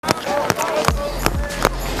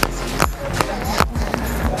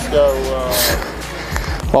go.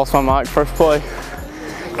 Lost my mic first play.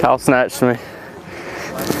 Kyle snatched me.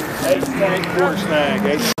 8 quarter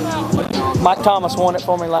snag. Mike Thomas won it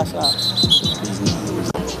for me last night.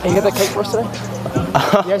 Hey, you got that cake for us today?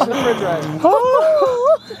 Yeah, it's in the refrigerator.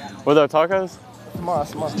 Were there tacos? Tomorrow.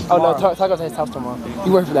 Oh no, tacos at his house tomorrow.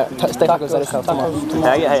 You work for that. Stay tacos at his house tomorrow.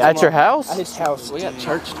 At your house? At his house. We got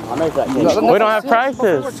church. We don't have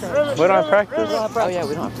practice. We don't have practice. Oh yeah,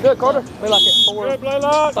 we don't have to. Good, Carter. We like it.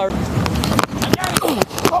 4:30.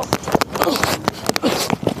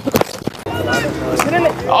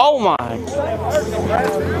 Oh my!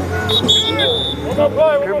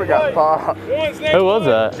 Cooper got popped. Who was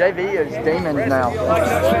that? JV is demons now.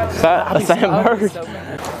 Sam Bird.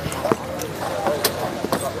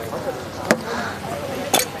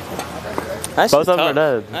 That's Both of them tough. are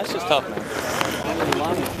dead. That's just tough.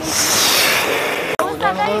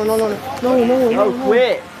 No,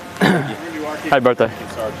 quit. Happy birthday.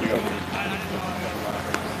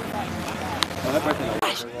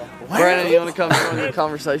 Brandon, you want to come join the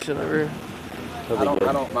conversation over here? I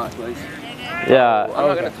don't mind, please. Yeah,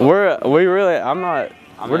 we're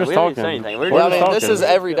just talking. Say anything. We're Well, I just mean, this is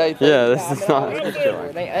everyday thing. Yeah, this is not.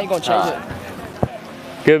 They ain't gonna change it.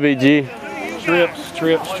 Good BG.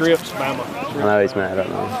 Trips, mama. I know he's mad right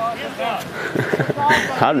now.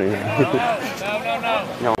 How do you?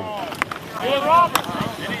 No.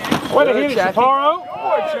 Way to hit it, Shaparo.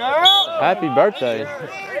 Happy birthday.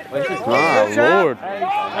 My Lord.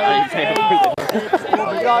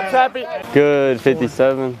 Good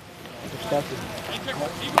 57.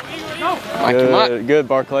 Good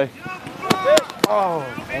Barclay. Oh,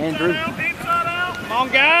 Andrew. Come on,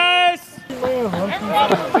 guys.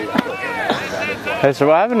 Hey, so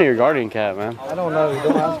what happened to your guardian cat, man? I don't know.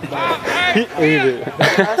 Don't ask about it. He ate it.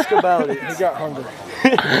 Don't ask about it. He got hungry.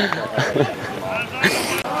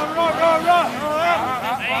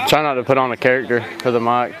 Try not to put on a character for the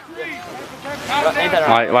mic.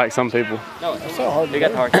 Like some people. No, That's so hard to got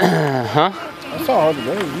do. the hard. Huh? That's so hard to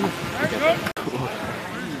do.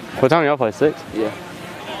 What time do y'all play? 6? Yeah.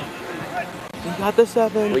 You got the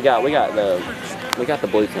 7. We got the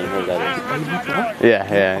blue team. Who that is?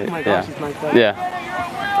 Yeah. Oh my gosh, it's like that. Yeah.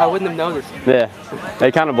 I wouldn't have noticed. Yeah.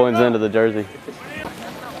 It kind of blends into the jersey.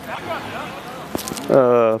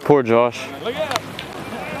 Poor Josh.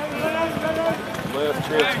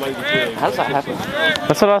 How does that happen?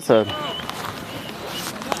 That's what I said.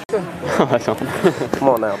 Come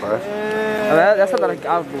on now, bro. That's something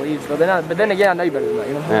I believe. But then again, I know you better than that.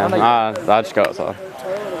 You know? Yeah, I know you. I just go outside.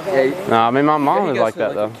 Yeah. No, I mean my mom is like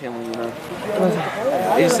that though. Kinley, you know.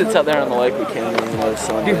 He just sits out there on the lake with Kinley, you know,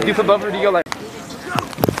 sun. Do you flip over or do you go like?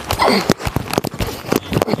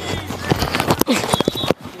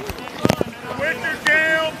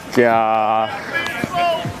 Yeah.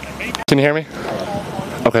 Can you hear me?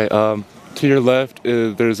 Okay, to your left,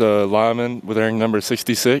 there's a lineman wearing number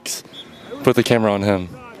 66. Put the camera on him.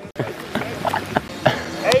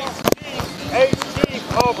 H Chief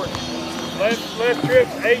Auburn. Left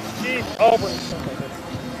trips, H Chief Auburn.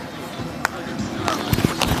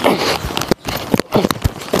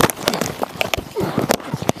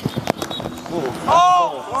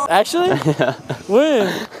 Actually? Yeah.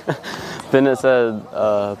 When? Then it said,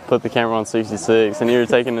 put the camera on 66, and you were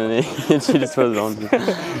taking a knee, and she just put it on you.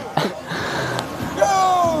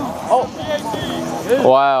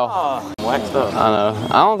 Wow. Waxed up. I know.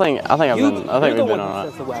 I think we've been on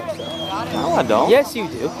it. No, I don't. Yes, you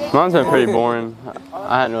do. Mine's been pretty boring.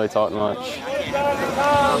 I hadn't really talked much.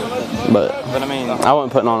 But I mean, I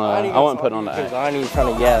wasn't putting on the act. I ain't even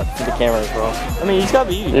trying to get to the cameras, bro. I mean, he's gotta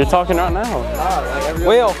be you. You're talking right now.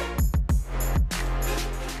 Well.